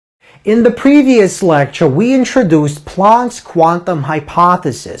In the previous lecture, we introduced Planck's quantum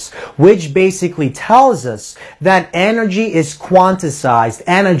hypothesis, which basically tells us that energy is quantized.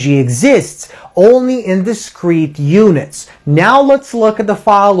 Energy exists only in discrete units. Now let's look at the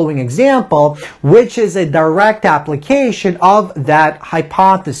following example, which is a direct application of that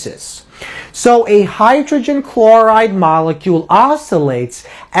hypothesis. So a hydrogen chloride molecule oscillates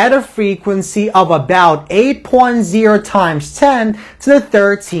at a frequency of about 8.0 times 10 to the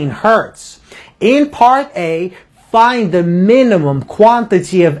 13 hertz. In part A, find the minimum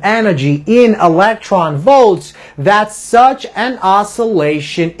quantity of energy in electron volts that such an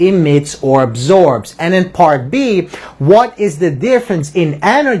oscillation emits or absorbs. And in part B, what is the difference in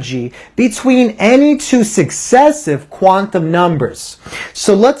energy between any two successive quantum numbers?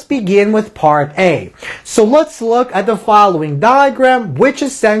 So let's begin with part A. So let's look at the following diagram, which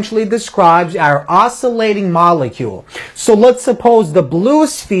essentially describes our oscillating molecule. So let's suppose the blue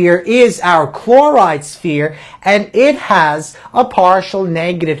sphere is our chloride sphere, and it has a partial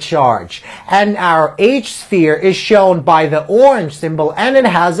negative charge. And our H sphere is shown by the orange symbol, and it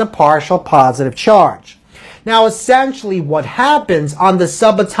has a partial positive charge. Now, essentially what happens on the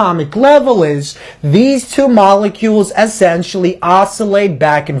subatomic level is these two molecules essentially oscillate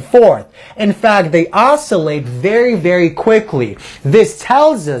back and forth. In fact, they oscillate very, very quickly. This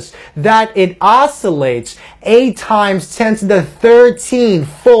tells us that it oscillates 8 times 10 to the 13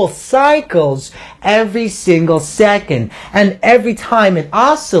 full cycles every single second. And every time it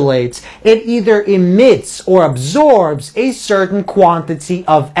oscillates, it either emits or absorbs a certain quantity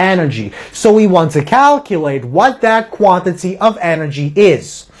of energy. So we want to calculate what that quantity of energy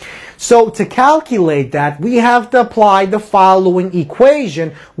is. So to calculate that, we have to apply the following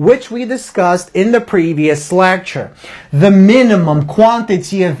equation, which we discussed in the previous lecture. The minimum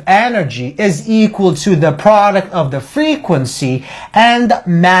quantity of energy is equal to the product of the frequency and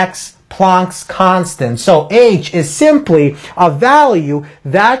Max Planck's constant. So H is simply a value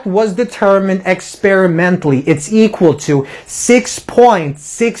that was determined experimentally. It's equal to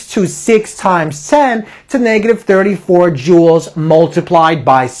 6.626 times 10 to negative 34 joules multiplied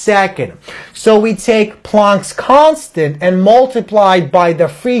by second. So we take Planck's constant and multiply it by the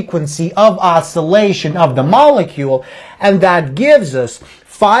frequency of oscillation of the molecule, and that gives us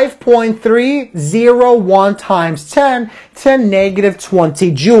 5.301 times 10 to negative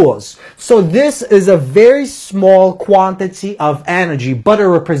 20 joules. So this is a very small quantity of energy, but it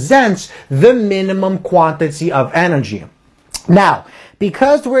represents the minimum quantity of energy. Now,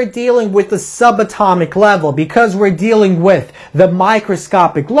 because we're dealing with the subatomic level, because we're dealing with the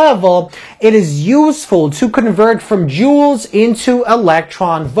microscopic level, it is useful to convert from joules into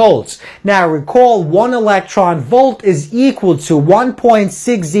electron volts. Now recall, 1 electron volt is equal to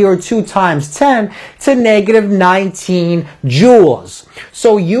 1.602 times 10 to negative 19 joules.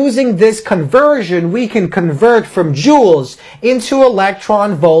 So using this conversion, we can convert from joules into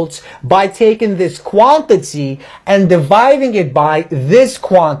electron volts by taking this quantity and dividing it by this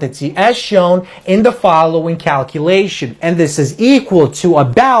quantity as shown in the following calculation. And this is equal to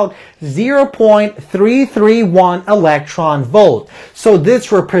about 0.331 electron volt. So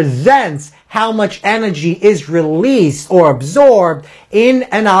this represents how much energy is released or absorbed in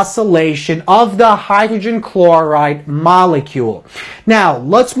an oscillation of the hydrogen chloride molecule. Now,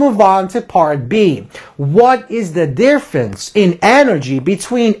 let's move on to part B. What is the difference in energy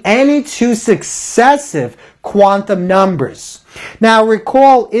between any two successive quantum numbers? Now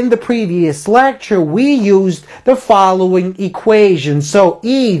recall, in the previous lecture we used the following equation. So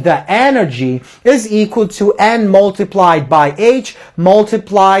E, the energy, is equal to N multiplied by H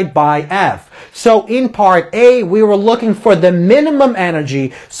multiplied by F. So in part A we were looking for the minimum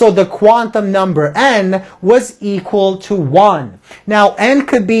energy, so the quantum number N was equal to 1. Now N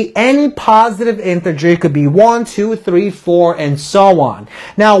could be any positive integer. It could be 1, 2, 3, 4, and so on.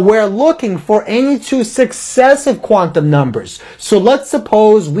 Now we're looking for any two successive quantum numbers. So let's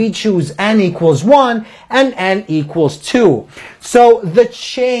suppose we choose N equals 1 and N equals 2. So the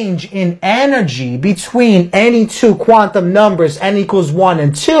change in energy between any two quantum numbers, N equals 1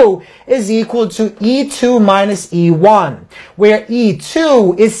 and 2, is equal to E2 minus E1, where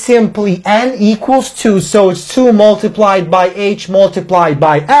E2 is simply N equals 2, so it's 2 multiplied by H multiplied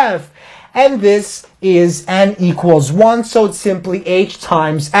by F, and this is N equals 1, so it's simply H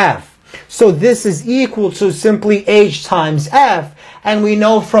times F. So this is equal to simply H times F, and we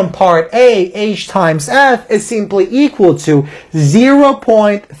know from part A, H times F is simply equal to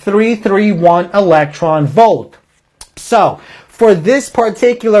 0.331 electron volt. So for this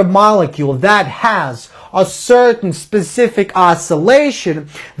particular molecule that has a certain specific oscillation,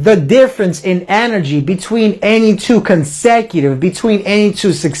 the difference in energy between any two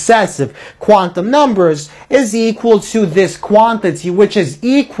successive quantum numbers is equal to this quantity, which is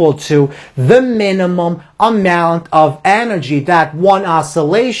equal to the minimum amount of energy that one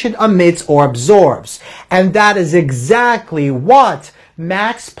oscillation emits or absorbs. And that is exactly what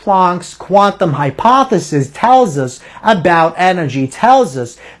Max Planck's quantum hypothesis tells us about energy. Tells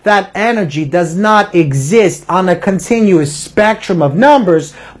us that energy does not exist on a continuous spectrum of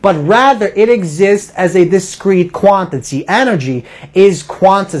numbers, but rather it exists as a discrete quantity. Energy is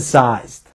quantized.